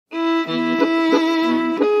Hey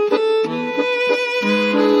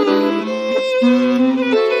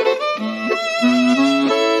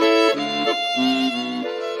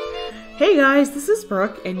guys, this is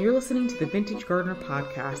Brooke, and you're listening to the Vintage Gardener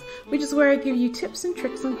Podcast, which is where I give you tips and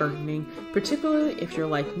tricks on gardening, particularly if you're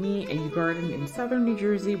like me and you garden in southern New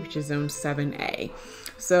Jersey, which is Zone 7A.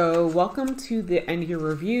 So welcome to the end of your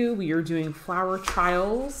review. We are doing flower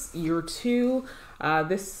trials, year 2.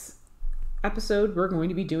 This episode, we're going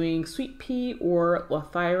to be doing Sweet Pea or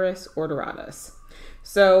Lathyrus odoratus.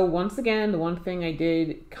 So once again, the one thing I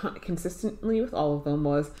did consistently with all of them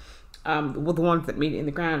was well, the ones that made it in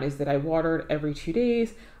the ground is that I watered every 2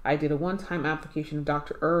 days. I did a one-time application of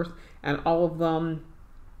Dr. Earth, and all of them,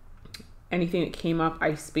 anything that came up,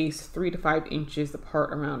 I spaced 3 to 5 inches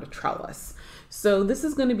apart around a trellis. So this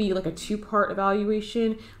is going to be like a 2-part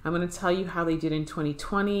evaluation. I'm going to tell you how they did in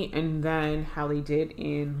 2020 and then how they did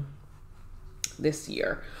in this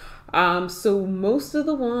year. So most of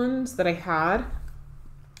the ones that I had,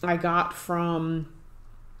 I got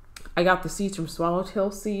the seeds from Swallowtail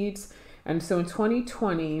Seeds. And so in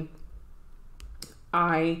 2020,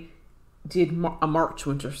 I did a March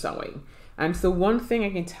winter sowing. And so one thing I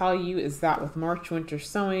can tell you is that with March winter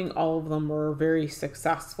sowing, all of them were very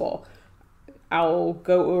successful. I'll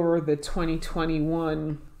go over the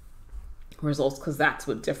 2021 results because that's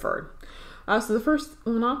what differed. So the first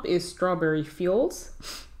one up is Strawberry Fields.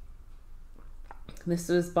 This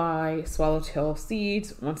was by Swallowtail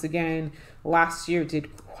Seeds. Once again, last year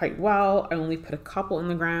did quite well. I only put a couple in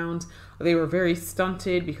the ground. They were very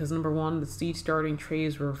stunted because number one, the seed starting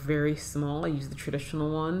trays were very small. I used the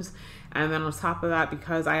traditional ones. And then on top of that,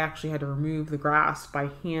 because I actually had to remove the grass by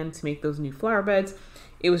hand to make those new flower beds,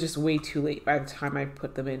 it was just way too late by the time I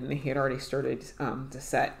put them in and they had already started to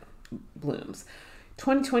set blooms.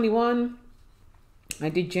 2021, I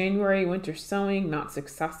did January winter sowing, not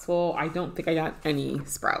successful. I don't think I got any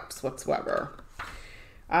sprouts whatsoever.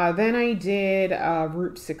 Then I did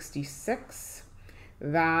Route 66.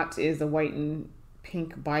 That is a white and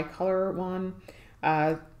pink bicolor one.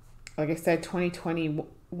 Like I said,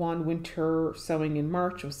 2021 winter sowing in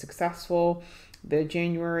March was successful. The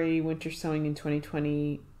January winter sowing in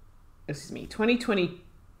 2020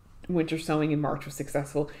 winter sowing in March was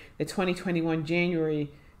successful. The 2021 January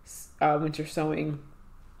winter sowing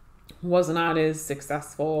was not as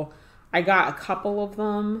successful. I got a couple of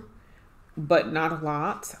them, but not a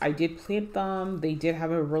lot. I did plant them. They did have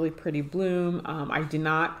a really pretty bloom. I did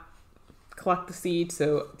not collect the seed,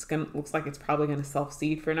 so looks like it's probably gonna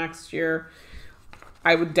self-seed for next year.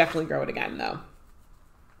 I would definitely grow it again though.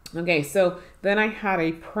 Okay, so then I had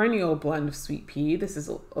a perennial blend of sweet pea. This is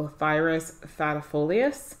Lathyrus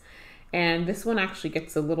fatifolius. And this one actually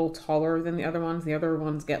gets a little taller than the other ones. The other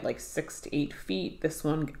ones get like 6 to 8 feet. This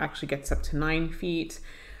one actually gets up to 9 feet.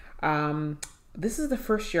 This is the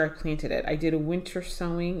first year I planted it. I did a winter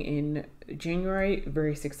sowing in January,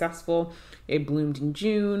 very successful. It bloomed in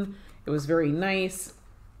June. It was very nice.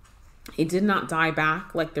 It did not die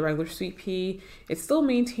back like the regular sweet pea. It still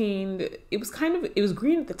maintained, it was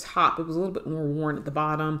green at the top. It was a little bit more worn at the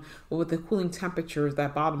bottom, but with the cooling temperatures,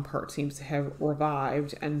 that bottom part seems to have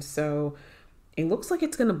revived. And so it looks like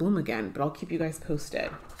it's gonna bloom again, but I'll keep you guys posted.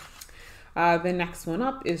 The next one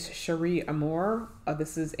up is Cheri Amor.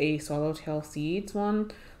 This is a Swallowtail Seeds one.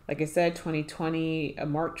 Like I said, 2020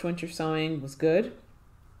 March winter sowing was good.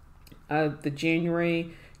 The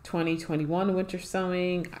January 2021 winter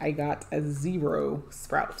sowing, I got 0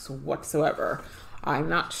 sprouts whatsoever. I'm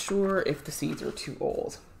not sure if the seeds are too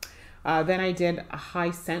old. Then I did a high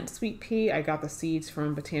scent sweet pea. I got the seeds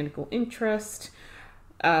from Botanical Interests.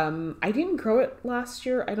 I didn't grow it last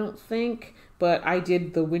year, I don't think, but I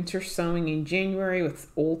did the winter sowing in January with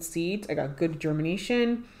old seeds. I got good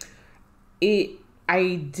germination.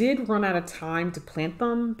 I did run out of time to plant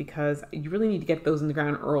them because you really need to get those in the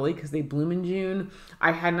ground early because they bloom in June.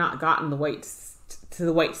 I had not gotten the whites to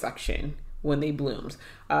the white section when they bloomed.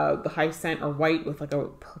 The high scent are white with like a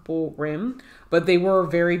purple rim, but they were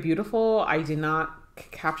very beautiful. I did not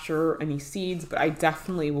capture any seeds, but I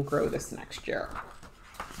definitely will grow this next year.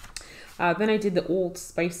 Then I did the Old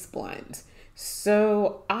Spice blend.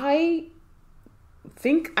 So I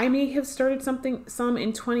think I may have started some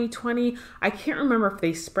in 2020. I can't remember if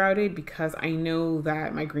they sprouted because I know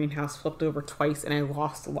that my greenhouse flipped over twice and I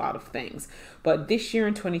lost a lot of things. But this year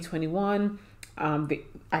in 2021, I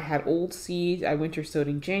had old seeds. I winter sowed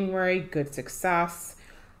in January, good success.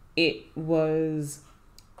 This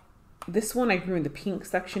one I grew in the pink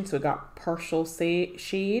section, so it got partial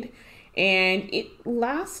shade. And it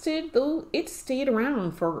lasted, though it stayed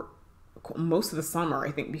around for most of the summer,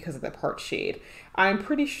 I think, because of the part shade. I'm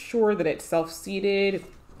pretty sure that it self-seeded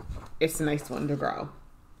it's a nice one to grow.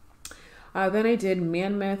 Then I did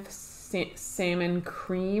Mammoth Salmon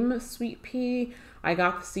Cream Sweet Pea. I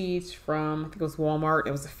got the seeds from, I think it was Walmart.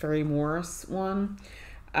 It was a Ferry Morse one.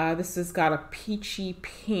 This has got a peachy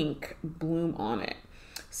pink bloom on it.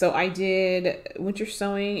 So I did winter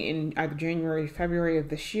sowing in either January, February of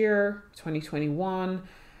this year, 2021.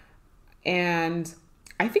 And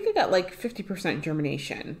I think I got like 50%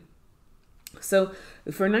 germination. So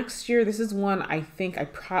for next year, this is one I think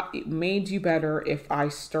it may do better if I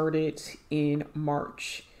start it in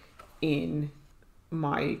March in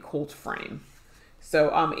my cold frame.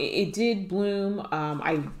 So it did bloom.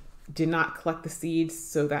 I did not collect the seeds,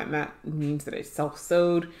 so that means that it's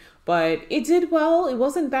self-sowed, but it did well. It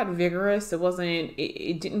wasn't that vigorous.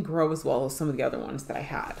 It didn't grow as well as some of the other ones that I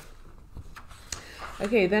had.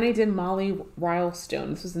 Okay, then I did Mollie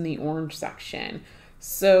Rilestone. This was in the orange section.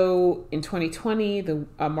 So in 2020, the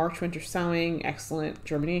March winter sowing, excellent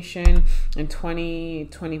germination. In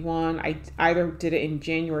 2021, I either did it in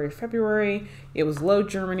January or February. It was low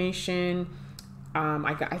germination.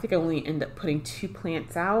 I think I only ended up putting 2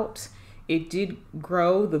 plants out. It did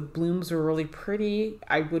grow. The blooms were really pretty.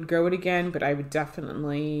 I would grow it again, but I would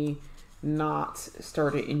definitely not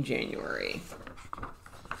start it in January.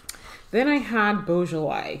 Then I had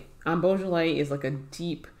Beaujolais. Beaujolais is like a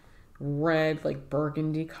deep red, like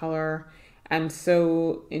burgundy color. And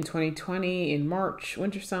so in 2020, in March,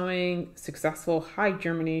 winter sowing, successful, high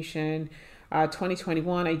germination.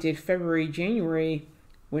 2021, I did February, January,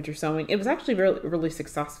 winter sowing. It was actually really, really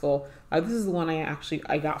successful. This is the one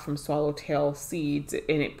I got from Swallowtail Seeds,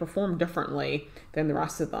 and it performed differently than the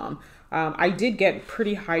rest of them. I did get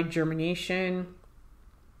pretty high germination,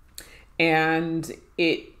 and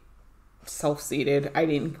it self-seeded. I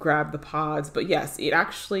didn't grab the pods, but yes, it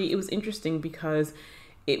was interesting because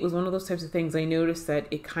it was one of those types of things. I noticed that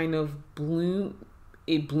it kind of bloomed,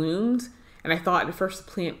 and I thought at first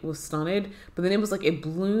the plant was stunted, but then it was like it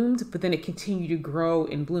bloomed, but then it continued to grow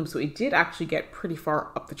and bloom. So it did actually get pretty far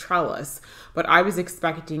up the trellis, but I was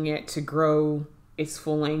expecting it to grow its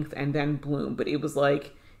full length and then bloom, but it was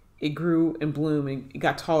like it grew and bloomed and it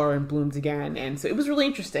got taller and bloomed again. And so it was really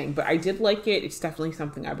interesting, but I did like it. It's definitely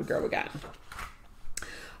something I would grow again.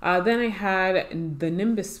 Then I had the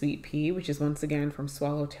Nimbus Sweet Pea, which is once again from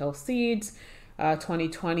Swallowtail Seeds.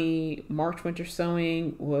 2020 March winter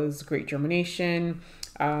sowing was great germination.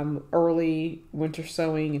 Early winter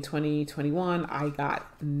sowing in 2021, I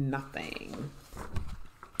got nothing.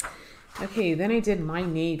 Okay, then I did My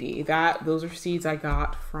Navy. Those are seeds I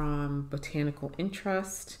got from Botanical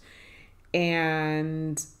Interest.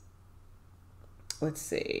 And let's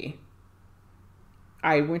see.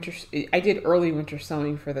 I did early winter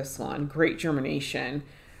sowing for this one. Great germination.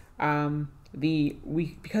 Because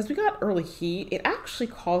we got early heat, it actually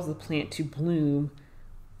caused the plant to bloom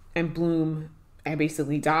and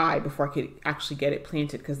basically die before I could actually get it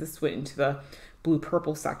planted, because this went into the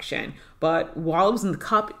blue-purple section. But while it was in the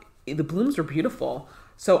cup, the blooms were beautiful.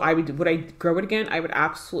 So would I grow it again? I would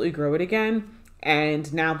absolutely grow it again.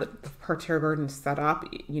 And now that the parterre garden is set up,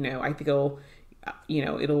 I think it'll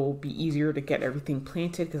be easier to get everything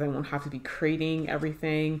planted because I won't have to be crating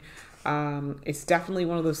everything. It's definitely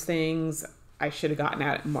one of those things I should have gotten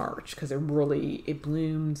out in March because it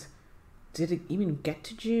bloomed. Did it even get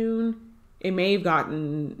to June? It may have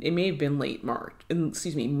been late March,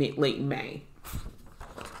 late May.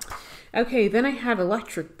 Okay, then I had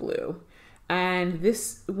Electric Blue, and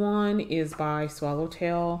this one is by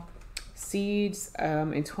Swallowtail Seeds.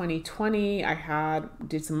 In 2020, I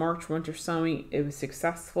did some March winter sowing. It was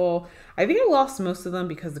successful. I think I lost most of them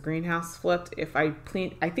because the greenhouse flipped. I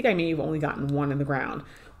think I may have only gotten one in the ground.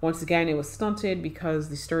 Once again, it was stunted because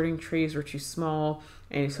the starting trays were too small,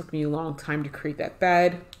 and it took me a long time to create that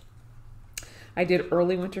bed. I did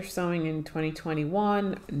early winter sowing in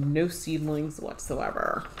 2021, no seedlings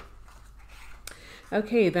whatsoever.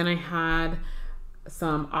 Okay, then I had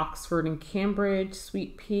some Oxford and Cambridge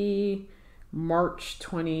Sweet Pea, March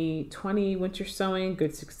 2020 winter sowing,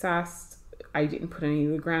 good success. I didn't put any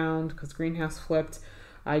in the ground because greenhouse flipped.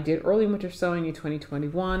 I did early winter sowing in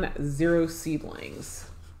 2021, 0 seedlings.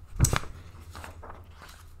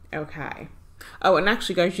 Okay. Oh, and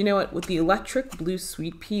actually, guys, you know what? With the Electric Blue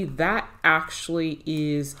Sweet Pea, that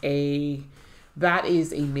is a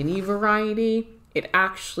mini variety. It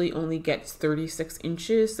actually only gets 36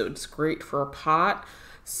 inches, so it's great for a pot.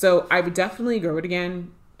 So I would definitely grow it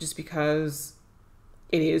again just because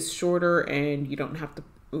it is shorter and you don't have to,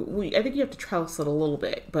 I think you have to trellis it a little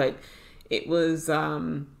bit, but it was,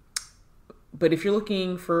 but if you're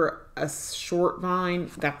looking for a short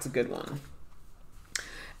vine, that's a good one.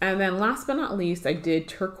 And then last but not least, I did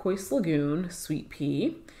Turquoise Lagoon Sweet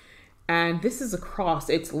Pea. And this is a cross.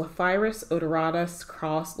 It's Laphyrus odoratus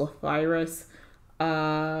cross Laphyrus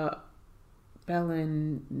belanosis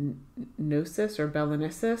or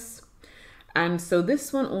belanisis. And so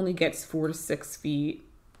this one only gets 4 to 6 feet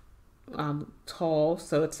tall,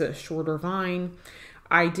 so it's a shorter vine.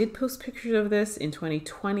 I did post pictures of this in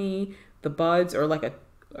 2020. The buds are like a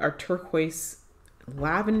turquoise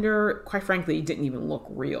lavender. Quite frankly, it didn't even look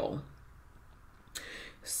real.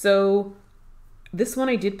 So this one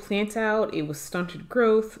I did plant out. It was stunted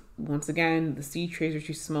growth. Once again, the seed trays are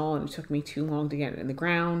too small and it took me too long to get it in the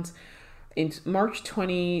ground. In March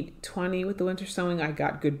 2020 with the winter sowing, I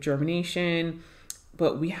got good germination,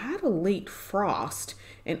 but we had a late frost.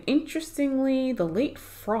 And interestingly, the late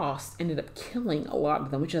frost ended up killing a lot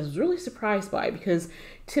of them, which I was really surprised by, because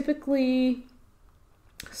typically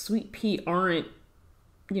sweet pea aren't,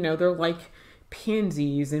 they're like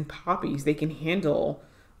pansies and poppies. They can handle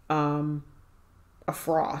a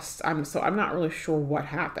frost. So I'm not really sure what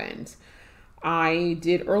happened. I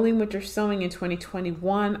did early winter sowing in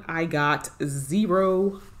 2021. I got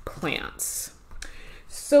 0 plants.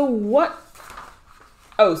 So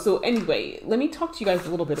anyway, let me talk to you guys a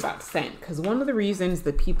little bit about scent, because one of the reasons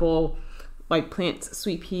that people like plant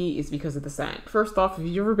sweet pea is because of the scent. First off, if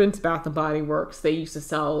you've ever been to Bath & Body Works, they used to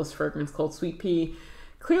sell this fragrance called Sweet Pea.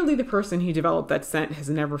 Clearly the person who developed that scent has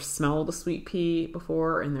never smelled a sweet pea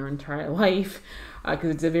before in their entire life,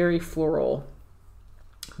 because it's a very floral.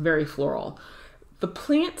 The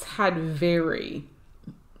plants had very,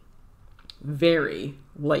 very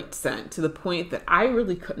light scent, to the point that I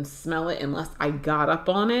really couldn't smell it unless I got up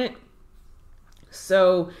on it.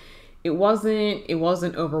 So it wasn't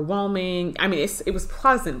overwhelming. I mean, it was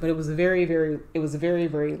pleasant, but it was very,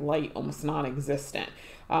 very light, almost non-existent.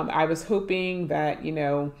 I was hoping that,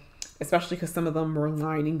 especially because some of them were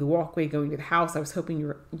lining the walkway going to the house, I was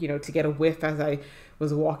hoping, to get a whiff as I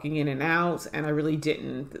was walking in and out, and I really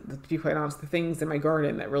didn't. To be quite honest, the things in my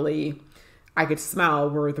garden that really I could smell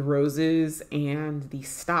were the roses and the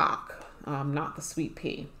stock, not the sweet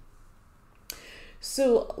pea.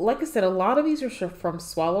 So, like I said, a lot of these are from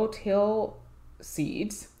Swallowtail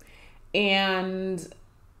Seeds, and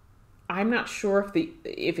I'm not sure if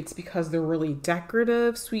it's because they're really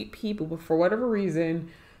decorative sweet pea, but for whatever reason,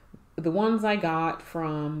 the ones I got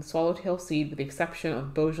from Swallowtail Seed, with the exception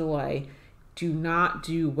of Beaujolais, do not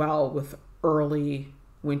do well with early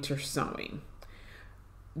winter sowing.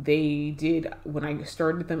 They did, when I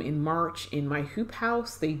started them in March in my hoop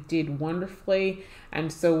house, they did wonderfully.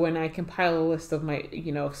 And so when I compile a list of my,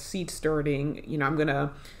 seed starting, I'm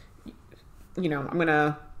gonna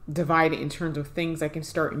divide it in terms of things I can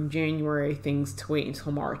start in January, things to wait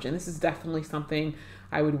until March. And this is definitely something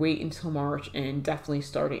I would wait until March and definitely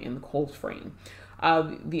start it in the cold frame.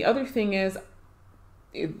 The other thing is,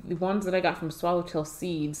 the ones that I got from Swallowtail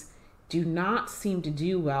Seeds do not seem to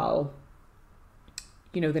do well,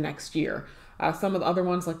 the next year. Some of the other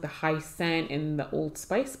ones, like the High Scent and the Old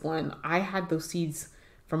Spice blend, I had those seeds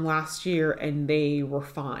from last year and they were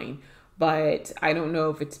fine. But I don't know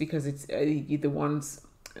if it's because it's the ones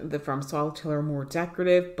that from Swallowtail are more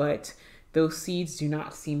decorative, but those seeds do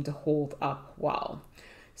not seem to hold up well.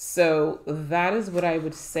 So that is what I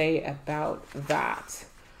would say about that.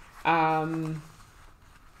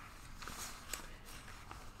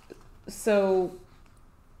 So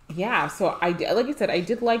like I said, I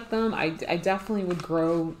did like them. I definitely would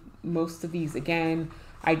grow most of these again.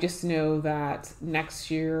 I just know that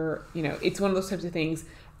next year, it's one of those types of things.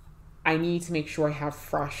 I need to make sure I have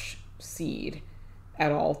fresh seed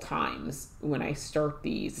at all times when I start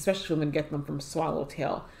these, especially when I get them from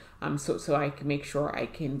Swallowtail. So I can make sure I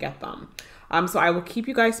can get them. So I will keep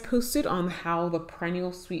you guys posted on how the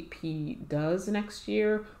perennial sweet pea does next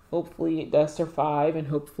year. Hopefully it does survive, and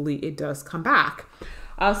hopefully it does come back.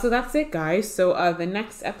 So that's it, guys. So the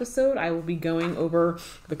next episode, I will be going over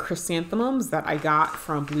the chrysanthemums that I got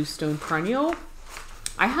from Bluestone Perennial.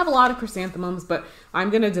 I have a lot of chrysanthemums, but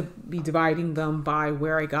I'm going to be dividing them by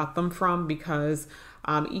where I got them from, because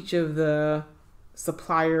each of the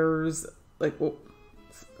suppliers,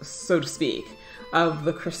 so to speak, of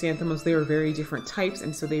the chrysanthemums, they were very different types,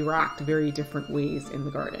 and so they react very different ways in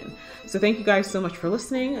the garden. So thank you guys so much for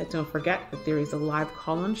listening. Don't forget that there is a live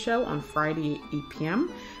call-in show on Friday at 8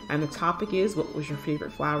 p.m. and the topic is, what was your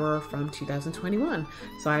favorite flower from 2021?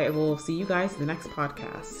 So I will see you guys in the next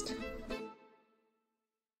podcast.